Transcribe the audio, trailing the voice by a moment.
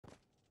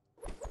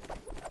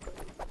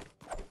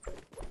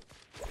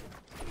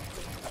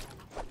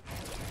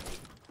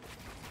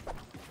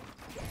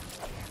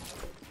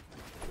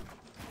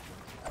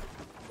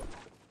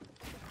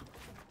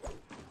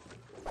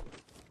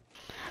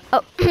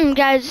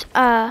Guys,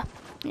 yeah,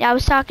 I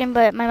was talking,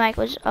 but my mic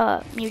was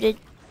muted.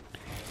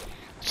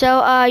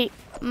 So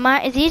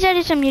these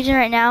edits I'm using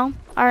right now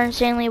are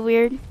insanely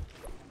weird.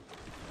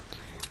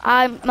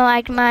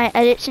 Like my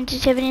edit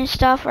sensitivity and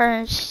stuff are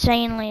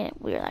insanely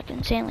weird,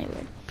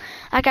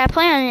 Like I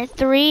play on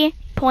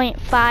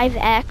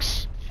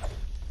 3.5x,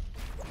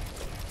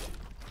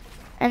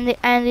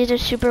 and these are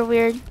super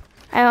weird.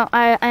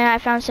 I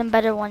found some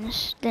better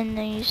ones than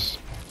these.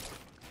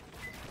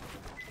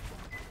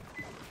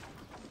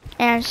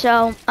 And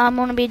so I'm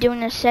gonna be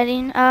doing a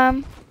setting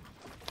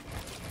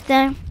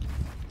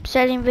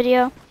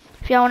video.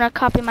 If y'all wanna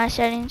copy my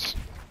settings.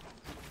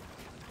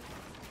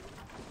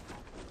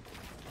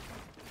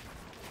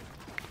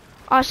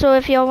 Also,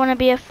 if y'all wanna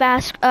be a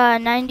fast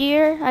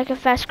 90er, like a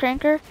fast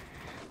cranker,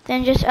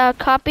 then just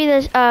copy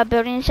this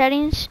building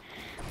settings,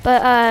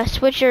 but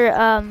switch your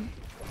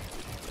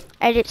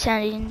edit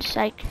settings.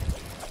 Like,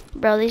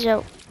 bro, these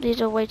are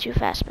way too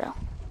fast, bro.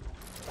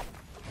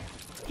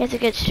 You have to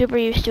get super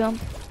used to them.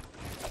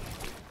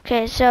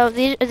 Okay, so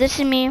this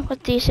is me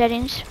with these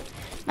settings,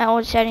 my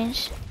old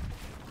settings.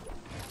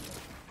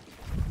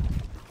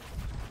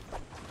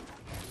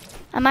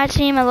 I might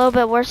seem a little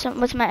bit worse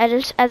with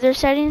my other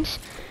settings,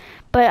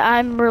 but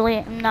I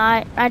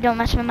don't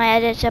mess with my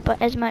edits up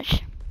as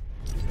much.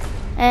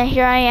 And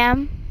here I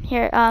am.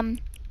 Here are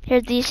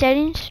these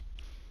settings.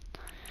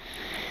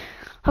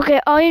 Okay,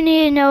 all you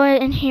need to know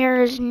in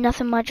here is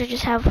nothing much. I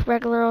just have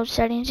regular old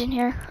settings in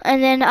here.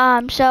 And then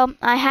so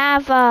I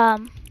have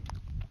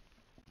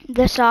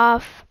this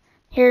off.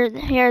 Here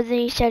are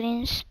the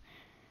settings.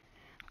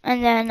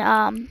 And then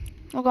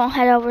we're gonna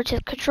head over to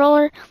the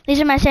controller.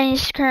 These are my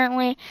settings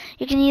currently.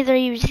 You can either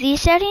use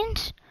these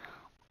settings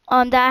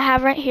that I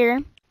have right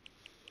here.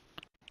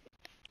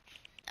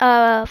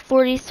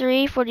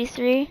 43,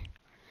 43,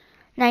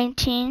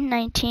 19,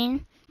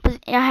 19. But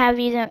I have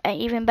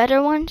even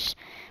better ones.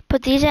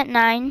 Put these at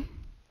 9.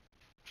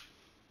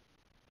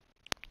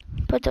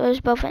 Put those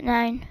both at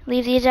 9.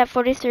 Leave these at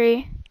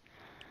 43.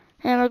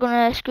 And we're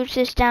gonna scooch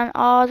this down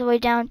all the way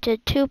down to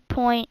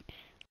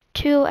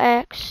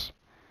 2.2x.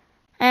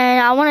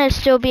 And I want to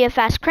still be a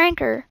fast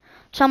cranker,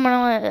 so I'm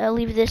gonna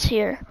leave this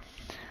here.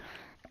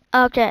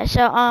 Okay,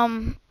 so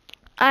I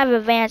have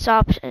advanced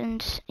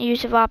options,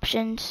 use of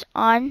options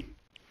on,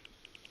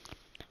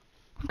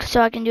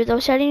 so I can do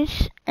those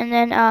settings. And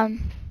then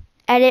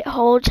edit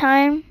hold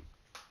time,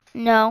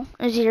 no,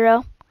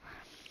 0.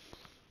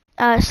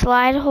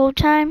 Slide hold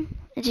time,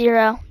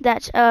 0.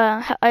 That's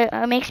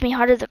it makes me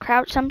harder to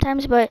crouch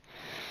sometimes, but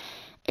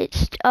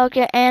it's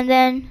okay. And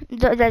then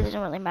that doesn't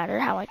really matter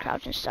how I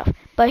crouch and stuff.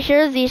 But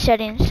here are these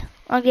settings.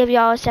 I'll give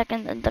y'all a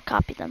second to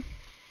copy them.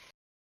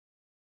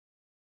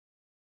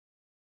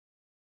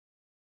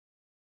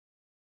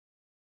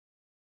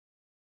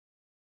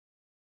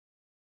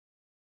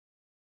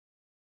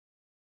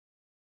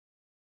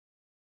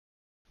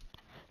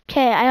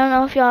 Okay, I don't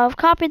know if y'all have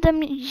copied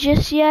them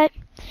just yet,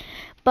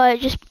 but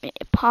just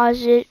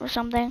pause it or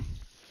something.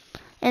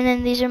 And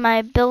then these are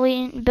my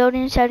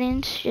building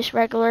settings, just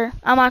regular.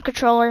 I'm on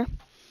controller,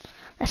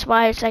 that's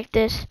why it's like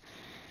this.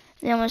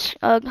 Then let's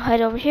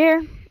head over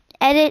here,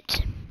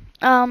 edit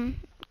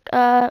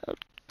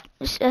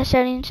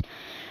settings.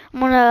 I'm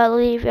gonna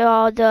leave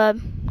all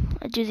do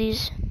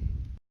these.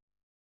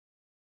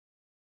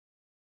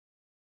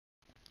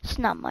 It's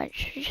not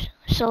much. Just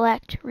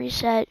select,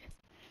 reset,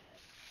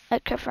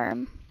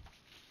 confirm.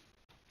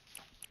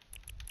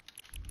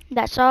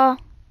 That's all.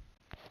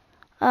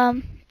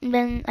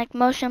 Then like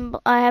motion,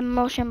 I have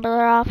motion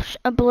blur off.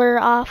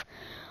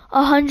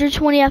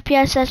 120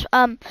 FPS. That's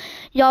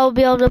y'all will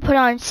be able to put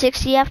on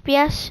 60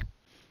 FPS.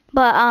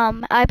 But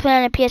I play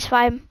on a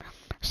PS5,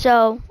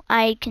 so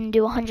I can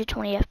do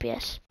 120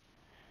 FPS.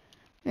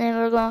 And then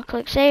we're gonna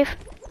click save.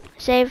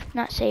 Save,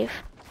 not save.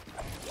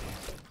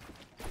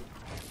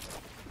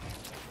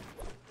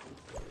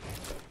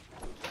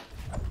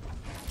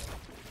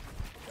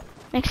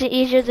 Makes it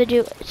easier to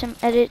do some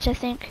edits, I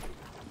think.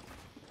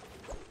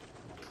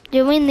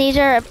 Doing these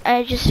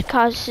just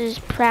causes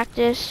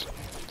practice.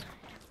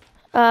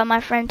 My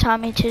friend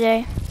taught me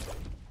today.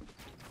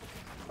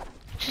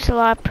 Just a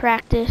lot of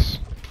practice.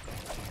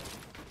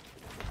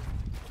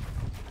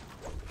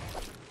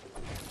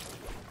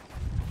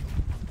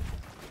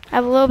 I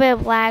have a little bit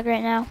of lag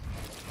right now.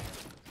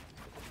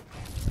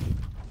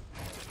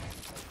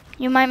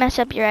 You might mess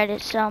up your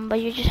edits some, but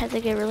you just have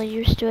to get really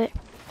used to it.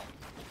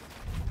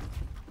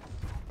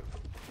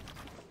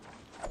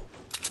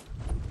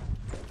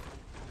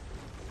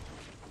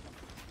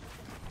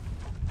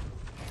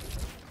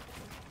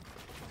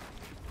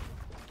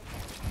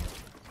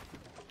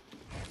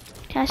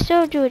 Can I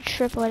still do a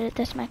triple edit?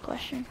 That's my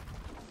question.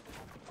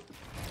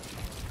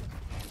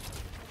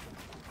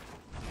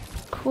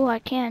 Cool, I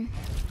can.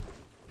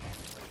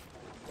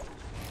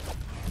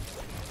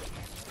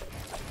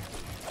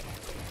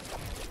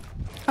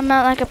 I'm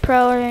not like a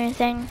pro or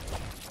anything.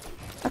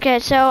 Okay,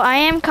 so I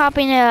am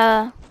copying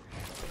a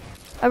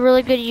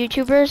really good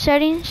YouTuber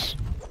settings,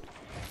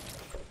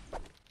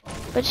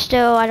 but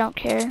still I don't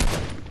care.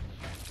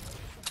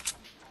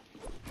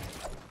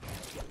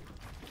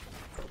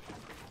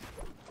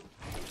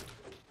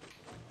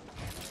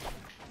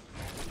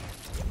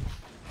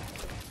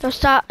 They'll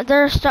start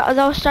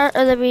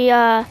to be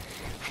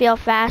feel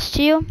fast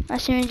to you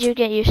as soon as you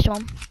get used to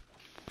them.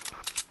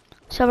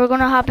 So we're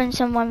gonna hop in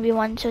some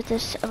 1v1s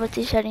with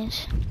these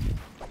settings.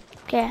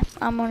 Okay,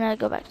 I'm gonna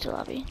go back to the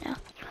lobby now.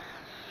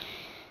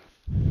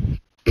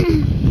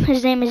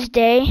 His name is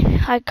Day.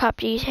 I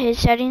copied his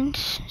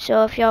settings,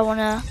 so if y'all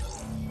wanna,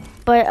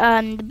 but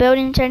the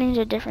building settings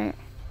are different.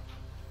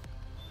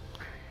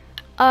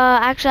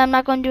 Actually, I'm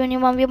not gonna do any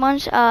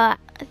 1v1s.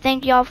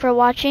 Thank y'all for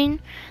watching.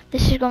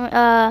 This is going.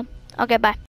 Okay, bye.